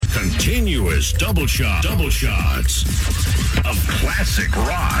Continuous double shots of classic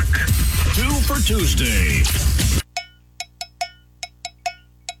rock. 2 for Tuesday.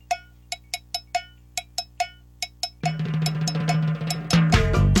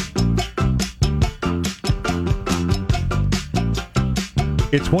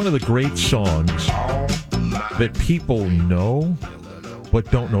 It's one of the great songs that people know, but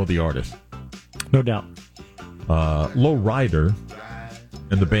don't know the artist. No doubt. Low Rider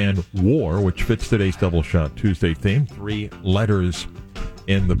and the band War, which fits today's Double Shot Tuesday theme. 3 letters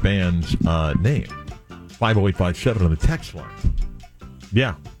in the band's name. 50857 on the text line.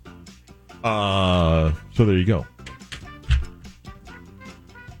 Yeah. So there you go.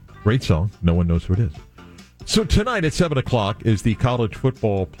 Great song. No one knows who it is. So tonight at 7 o'clock is the college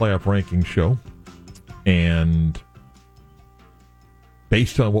football playoff ranking show. And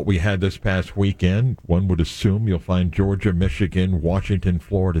based on what we had this past weekend, one would assume you'll find Georgia, Michigan, Washington,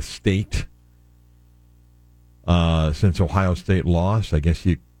 Florida State. Since Ohio State lost, I guess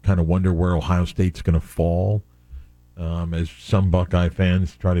you kind of wonder where Ohio State's going to fall. As some Buckeye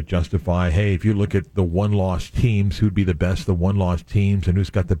fans try to justify, hey, if you look at the one-loss teams, who'd be the best, the one-loss teams, and who's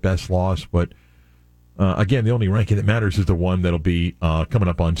got the best loss. But again, the only ranking that matters is the one that'll be coming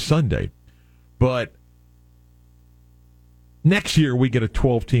up on Sunday. But next year, we get a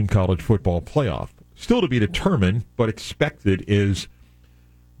 12-team college football playoff. Still to be determined, but expected is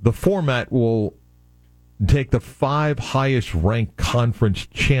the format will take the 5 highest-ranked conference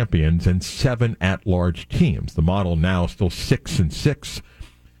champions and 7 at-large teams. The model now is still 6-6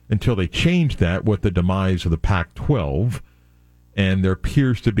 until they change that with the demise of the Pac-12. And there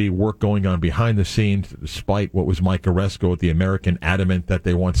appears to be work going on behind the scenes, despite what was Mike Oresco at the American adamant that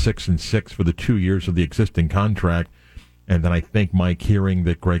they want 6-6 for the 2 years of the existing contract. And then I think Mike hearing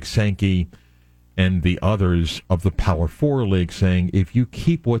that Greg Sankey and the others of the Power 4 League saying, if you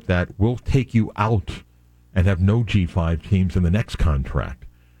keep with that, we'll take you out and have no G5 teams in the next contract.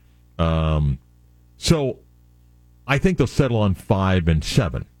 So I think they'll settle on 5 and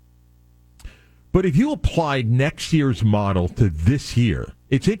 7. But if you apply next year's model to this year,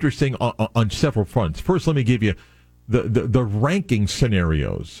 it's interesting on several fronts. First, let me give you the ranking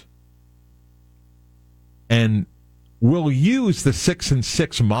scenarios. And we'll use the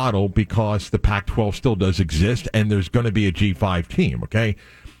 6-6 model because the Pac-12 still does exist and there's going to be a G5 team, okay?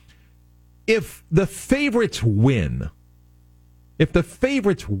 If the favorites win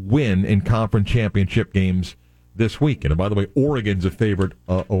in conference championship games this weekend, and by the way, Oregon's a favorite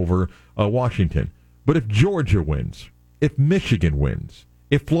over Washington, but if Georgia wins, if Michigan wins,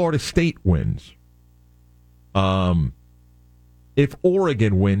 if Florida State wins, if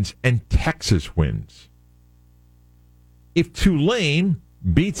Oregon wins and Texas wins, if Tulane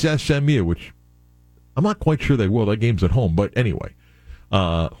beats SMU, which I'm not quite sure they will, that game's at home, but anyway,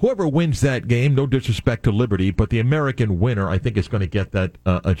 whoever wins that game, no disrespect to Liberty, but the American winner, I think, is going to get that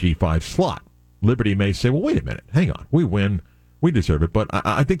a G5 slot. Liberty may say, well, wait a minute, hang on, we win, we deserve it, but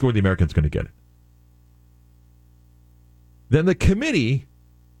I think the American's going to get it. Then the committee,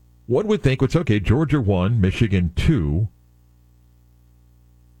 one would think, it's okay, Georgia 1, Michigan 2,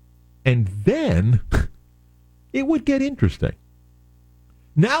 and then it would get interesting.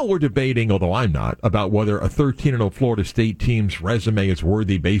 Now we're debating, although I'm not, about whether a 13-0 Florida State team's resume is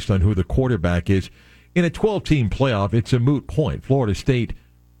worthy based on who the quarterback is. In a 12-team playoff, it's a moot point. Florida State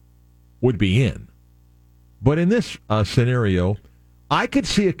would be in. But in this scenario, I could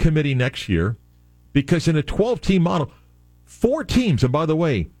see a committee next year because in a 12-team model, 4 teams, and by the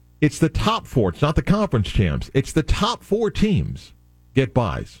way, it's the top 4. It's not the conference champs. It's the top 4 teams get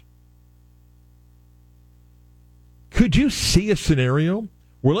buys. Could you see a scenario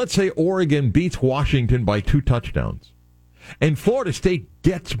where, let's say, Oregon beats Washington by 2 touchdowns and Florida State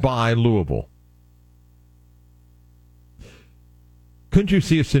gets by Louisville? Couldn't you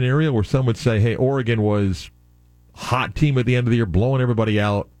see a scenario where some would say, hey, Oregon was hot team at the end of the year, blowing everybody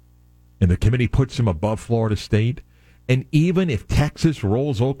out, and the committee puts them above Florida State? And even if Texas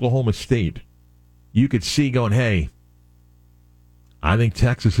rolls Oklahoma State, you could see going, hey, I think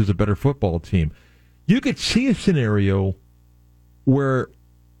Texas is a better football team. You could see a scenario where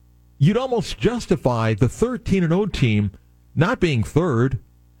you'd almost justify the 13-0 team not being 3rd,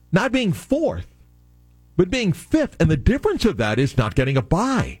 not being 4th, but being 5th. And the difference of that is not getting a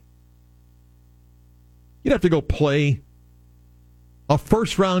bye. You'd have to go play a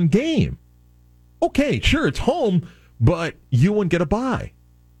first-round game. Okay, sure, it's home, but you wouldn't get a bye.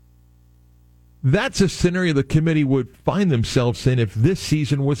 That's a scenario the committee would find themselves in if this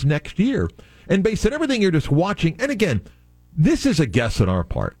season was next year. And based on everything you're just watching, and again, this is a guess on our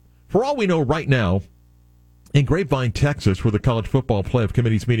part. For all we know right now, in Grapevine, Texas, where the College Football Playoff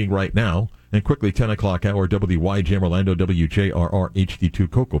Committee is meeting right now. And quickly, 10 o'clock hour, WYJM Orlando, WJRR HD2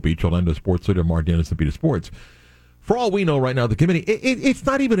 Cocoa Beach, Orlando Sports Leader, Mark Dennis, and Peter Sports. For all we know right now, the committee, it's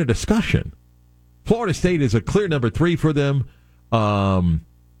not even a discussion. Florida State is a clear number 3 for them,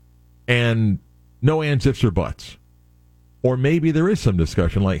 and no ands, ifs, or buts. Or maybe there is some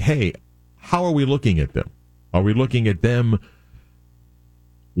discussion like, hey, how are we looking at them? Are we looking at them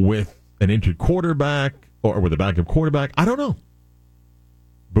with an injured quarterback or with a backup quarterback? I don't know.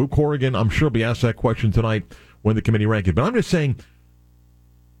 Boo Corrigan, I'm sure, will be asked that question tonight when the committee ranks it. But I'm just saying,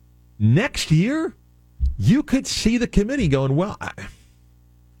 next year, you could see the committee going, well,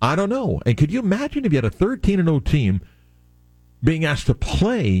 I don't know. And could you imagine if you had a 13-0 team being asked to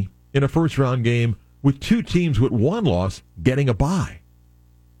play in a first-round game with 2 teams with 1 loss getting a bye?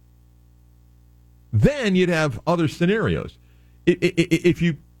 Then you'd have other scenarios. If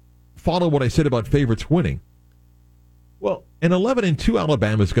you follow what I said about favorites winning, well, an 11-2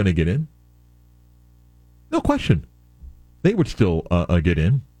 Alabama's going to get in. No question. They would still get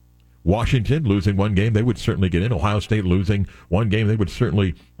in. Washington losing 1 game, they would certainly get in. Ohio State losing 1 game, they would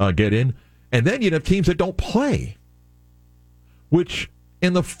certainly get in. And then you'd have teams that don't play, which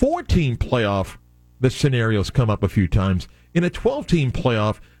in the 4-team playoff, the scenarios come up a few times. In a 12-team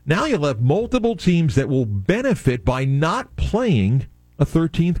playoff, now you'll have multiple teams that will benefit by not playing a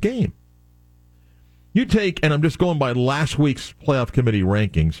 13th game. You take, and I'm just going by last week's playoff committee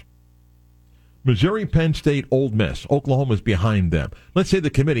rankings, Missouri, Penn State, Ole Miss. Oklahoma's behind them. Let's say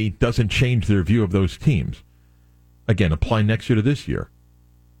the committee doesn't change their view of those teams. Again, apply next year to this year.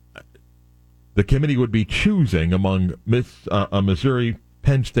 The committee would be choosing among Missouri,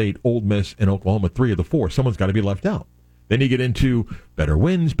 Penn State, Ole Miss, and Oklahoma, 3 of the 4. Someone's got to be left out. Then you get into better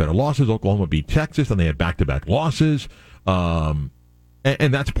wins, better losses. Oklahoma beat Texas, and they had back-to-back losses. And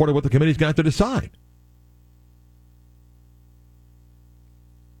that's part of what the committee's got to decide.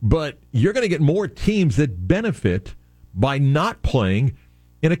 But you're going to get more teams that benefit by not playing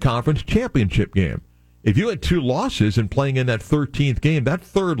in a conference championship game. If you had 2 losses and playing in that 13th game, that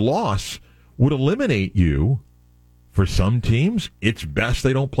 3rd loss would eliminate you. For some teams, it's best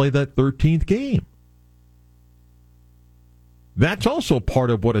they don't play that 13th game. That's also part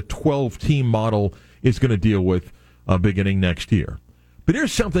of what a 12-team model is going to deal with beginning next year. But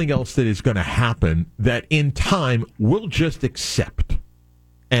here's something else that is going to happen that in time we'll just accept.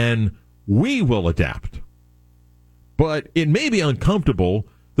 And we will adapt. But it may be uncomfortable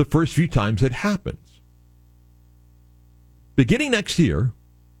the first few times it happens. Beginning next year,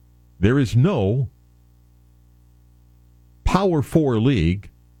 there is no Power 4 league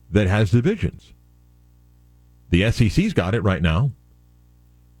that has divisions. The SEC's got it right now.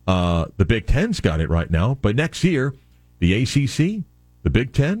 The Big Ten's got it right now. But next year, the ACC, the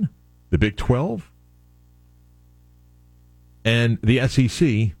Big Ten, the Big 12, and the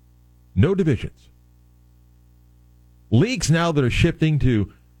SEC, no divisions. Leagues now that are shifting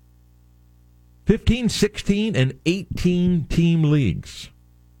to 15, 16, and 18-team leagues.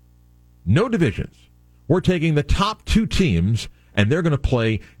 No divisions. We're taking the top 2 teams, and they're going to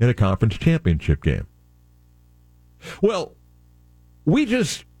play in a conference championship game. Well, we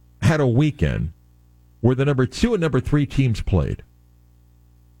just had a weekend where the number 2 and number 3 teams played.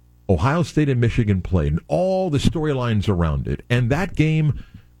 Ohio State and Michigan played, and all the storylines around it. And that game,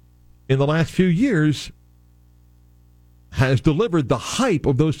 in the last few years, has delivered the hype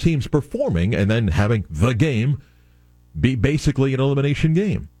of those teams performing and then having the game be basically an elimination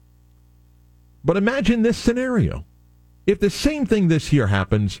game. But imagine this scenario. If the same thing this year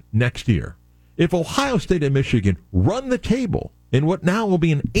happens next year, if Ohio State and Michigan run the table in what now will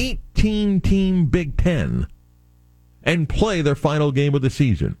be an 18-team Big Ten and play their final game of the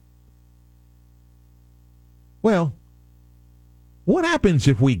season, well, what happens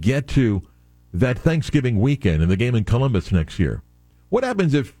if we get to that Thanksgiving weekend and the game in Columbus next year? What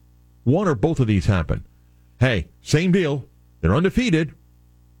happens if one or both of these happen? Hey, same deal. They're undefeated.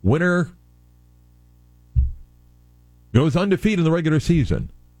 Winner goes undefeated in the regular season.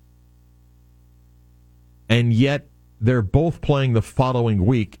 And yet they're both playing the following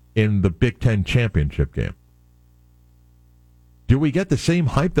week in the Big Ten championship game. Do we get the same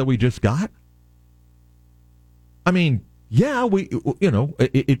hype that we just got? I mean, yeah,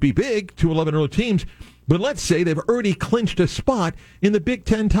 it'd be big, 2 11-0 teams, but let's say they've already clinched a spot in the Big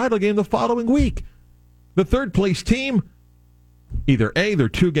Ten title game the following week. The 3rd-place team, either A, they're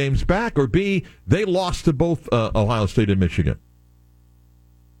 2 games back, or B, they lost to both Ohio State and Michigan.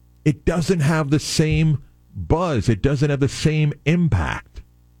 It doesn't have the same buzz. It doesn't have the same impact.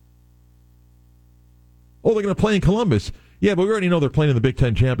 Oh, they're going to play in Columbus. Yeah, but we already know they're playing in the Big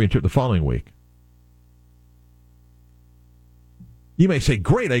Ten championship the following week. You may say,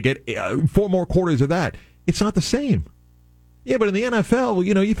 great, I get 4 more quarters of that. It's not the same. Yeah, but in the NFL,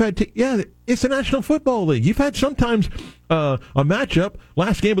 you've had, it's the National Football League. You've had sometimes a matchup,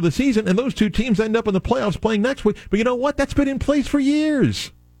 last game of the season, and those two teams end up in the playoffs playing next week. But you know what? That's been in place for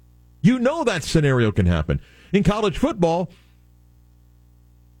years. You know that scenario can happen. In college football,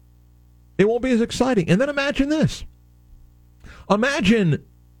 it won't be as exciting. And then imagine this. Imagine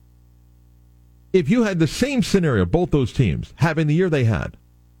if you had the same scenario, both those teams, having the year they had.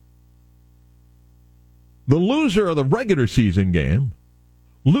 The loser of the regular season game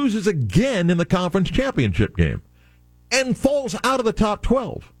loses again in the conference championship game and falls out of the top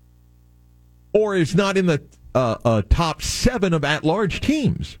 12 or is not in the top 7 of at-large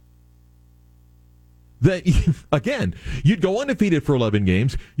teams. That again, you'd go undefeated for 11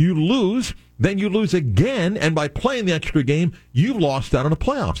 games, you lose, then you lose again, and by playing the extra game, you've lost out on a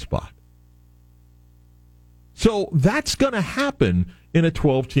playoff spot. So that's going to happen in a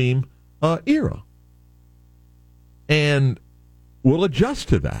 12-team era. And we'll adjust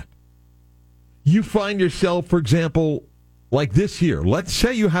to that. You find yourself, for example, like this year. Let's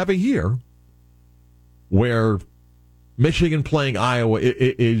say you have a year where Michigan playing Iowa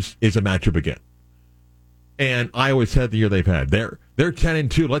is a matchup again. And Iowa's had the year they've had. They're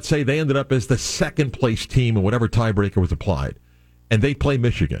 10-2. Let's say they ended up as the second-place team in whatever tiebreaker was applied. And they play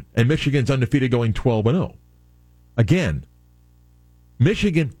Michigan. And Michigan's undefeated going 12-0. Again,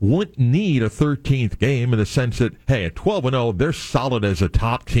 Michigan wouldn't need a 13th game in the sense that, hey, at 12-0, they're solid as a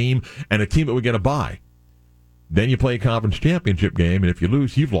top team and a team that would get a bye. Then you play a conference championship game, and if you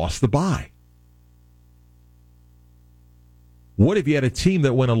lose, you've lost the bye. What if you had a team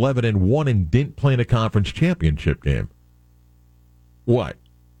that went 11-1 and didn't play in a conference championship game? What?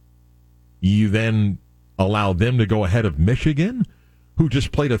 You then allow them to go ahead of Michigan, who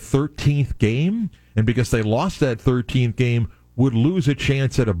just played a 13th game, and because they lost that 13th game, would lose a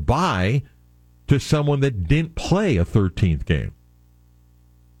chance at a bye to someone that didn't play a 13th game.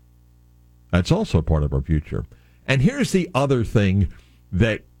 That's also part of our future. And here's the other thing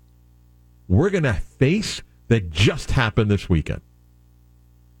that we're going to face that just happened this weekend.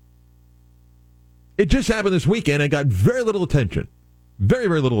 It just happened this weekend and got very little attention. Very,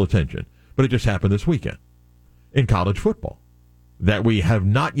 very little attention. But it just happened this weekend in college football that we have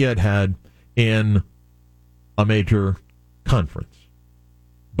not yet had in a major conference.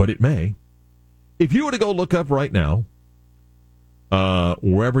 But it may. If you were to go look up right now,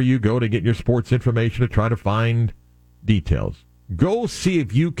 wherever you go to get your sports information to try to find details, go see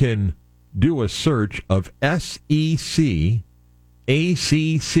if you can do a search of SEC,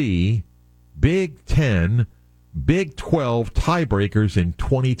 ACC, Big 10, Big 12 tiebreakers in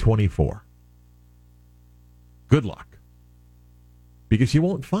 2024. Good luck. Because you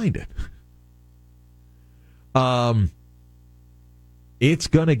won't find it. It's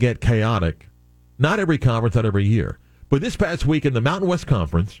going to get chaotic. Not every conference, not every year. But this past week in the Mountain West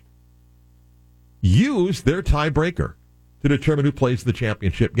Conference used their tiebreaker to determine who plays the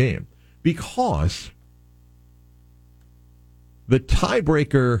championship game. Because the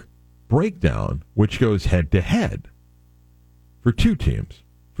tiebreaker breakdown, which goes head-to-head for 2 teams,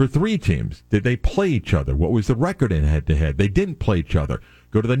 for 3 teams, did they play each other? What was the record in head-to-head? They didn't play each other.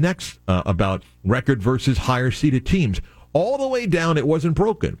 Go to the next about record versus higher-seeded teams. All the way down, it wasn't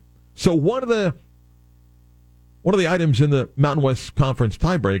broken. So one of the items in the Mountain West Conference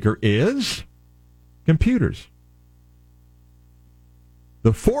tiebreaker is computers.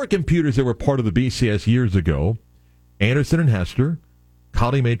 The 4 computers that were part of the BCS years ago, Anderson and Hester,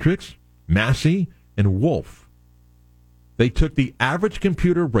 Colley Matrix, Massey, and Wolf, they took the average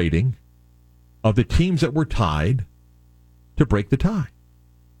computer rating of the teams that were tied to break the tie.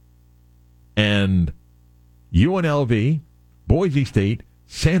 And UNLV, Boise State,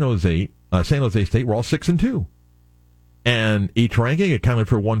 San Jose State were all 6-2. And each ranking accounted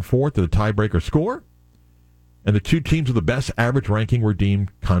for 1/4 of the tiebreaker score. And the 2 teams with the best average ranking were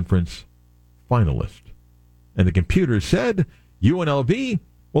deemed conference finalists. And the computers said UNLV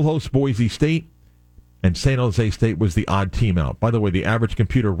will host Boise State, and San Jose State was the odd team out. By the way, the average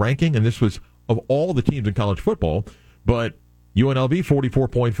computer ranking, and this was of all the teams in college football, but UNLV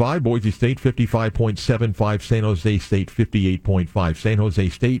 44.5, Boise State 55.75, San Jose State 58.5. San Jose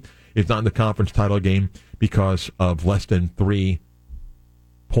State is not in the conference title game because of less than 3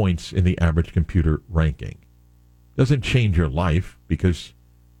 points in the average computer ranking. Doesn't change your life because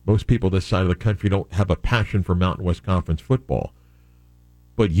most people this side of the country don't have a passion for Mountain West Conference football.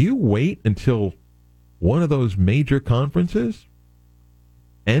 But you wait until one of those major conferences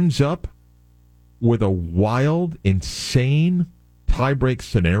ends up with a wild, insane tiebreak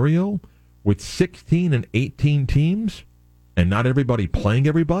scenario with 16 and 18 teams and not everybody playing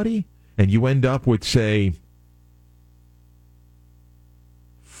everybody, and you end up with, say,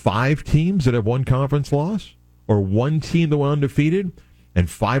 5 teams that have one conference loss, or one team that went undefeated, and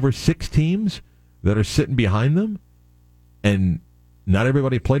 5 or 6 teams that are sitting behind them, and not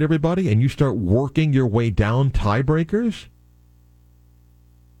everybody played everybody, and you start working your way down tiebreakers.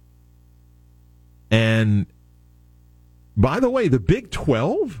 And by the way, the Big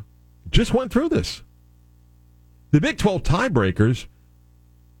 12 just went through this. The Big 12 tiebreakers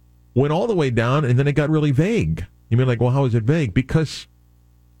went all the way down, and then it got really vague. You mean, like, well, how is it vague? Because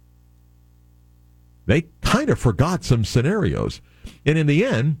they kind of forgot some scenarios. And in the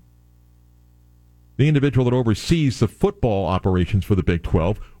end, the individual that oversees the football operations for the Big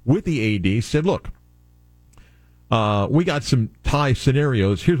 12 with the AD said, look, we got some tie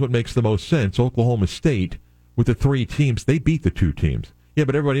scenarios. Here's what makes the most sense. Oklahoma State, with the 3 teams, they beat the 2 teams. Yeah,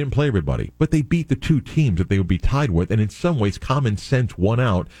 but everybody didn't play everybody. But they beat the 2 teams that they would be tied with, and in some ways, common sense won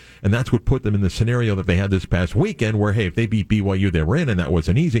out, and that's what put them in the scenario that they had this past weekend where, hey, if they beat BYU, they were in, and that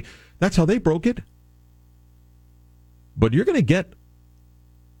wasn't easy. That's how they broke it. But you're going to get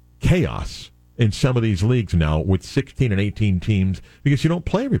chaos in some of these leagues now with 16 and 18 teams because you don't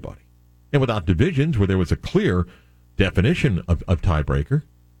play everybody. And without divisions where there was a clear definition of tiebreaker,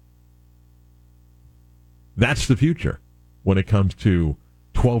 that's the future when it comes to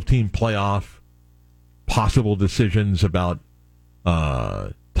 12-team playoff, possible decisions about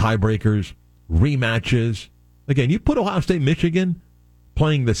tiebreakers, rematches. Again, you put Ohio State, Michigan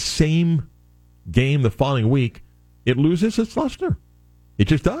playing the same game the following week, it loses its luster. It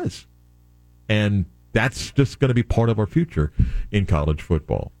just does. And that's just going to be part of our future in college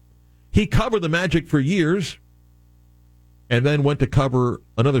football. He covered the Magic for years and then went to cover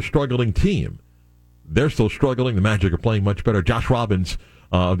another struggling team. They're still struggling. The Magic are playing much better. Josh Robbins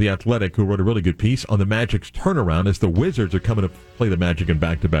of The Athletic, who wrote a really good piece on the Magic's turnaround as the Wizards are coming to play the Magic in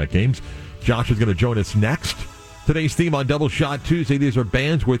back-to-back games. Josh is going to join us next. Today's theme on Double Shot Tuesday, these are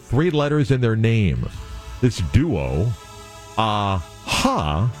bands with 3 letters in their name. This duo,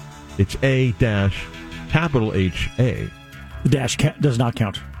 A-ha, it's A-capital H-A. The dash does not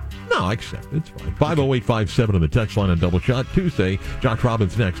count. No, I accept it. It's fine. 50857 on the text line on Double Shot Tuesday. Josh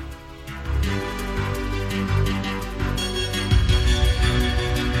Robbins next.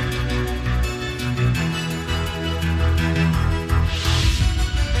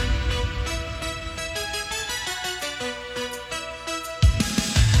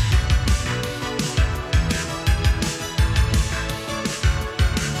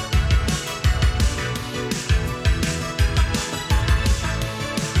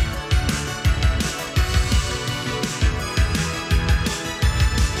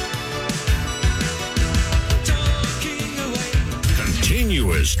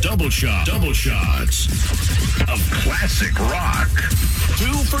 Double shots of classic rock.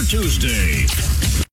 2 for Tuesday.